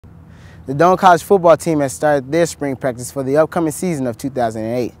The Doane College football team has started their spring practice for the upcoming season of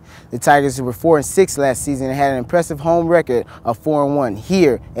 2008. The Tigers were 4-6 last season and had an impressive home record of 4-1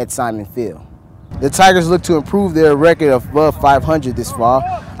 here at Simon Field. The Tigers look to improve their record of above 500 this fall.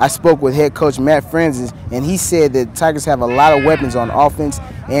 I spoke with head coach Matt Francis, and he said that the Tigers have a lot of weapons on offense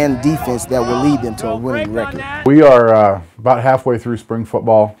and defense that will lead them to a winning record. We are about halfway through spring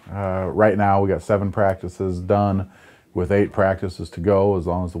football. Right now we got 7 practices done with 8 practices to go, as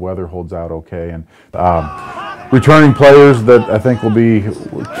long as the weather holds out okay. And returning players that I think will be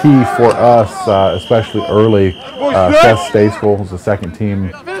key for us, especially early. Seth Statesville was the second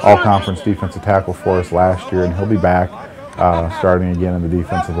team all-conference defensive tackle for us last year, and he'll be back starting again in the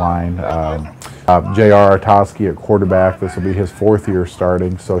defensive line. J.R. Artoski at quarterback, this will be his 4th year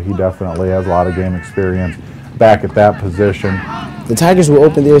starting, so he definitely has a lot of game experience back at that position. The Tigers will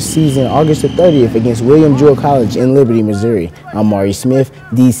open their season August the 30th against William Jewell College in Liberty, Missouri. I'm Maury Smith,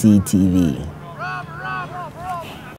 DC TV.